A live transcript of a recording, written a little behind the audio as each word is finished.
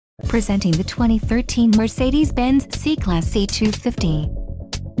Presenting the 2013 Mercedes-Benz C-Class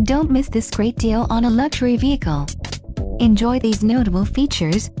C250. Don't miss this great deal on a luxury vehicle. Enjoy these notable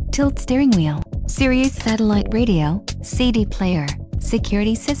features: tilt steering wheel, SIRIUS Satellite Radio, CD player,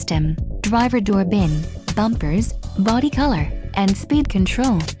 security system, driver door bin, bumpers, body color, and speed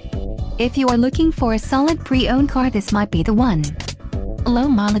control. If you are looking for a solid pre-owned car, this might be the one. Low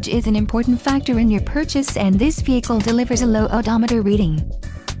mileage is an important factor in your purchase, and this vehicle delivers a low odometer reading.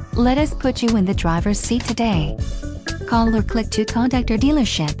 Let us put you in the driver's seat today. Call or click to contact our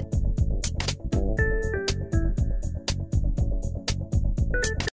dealership.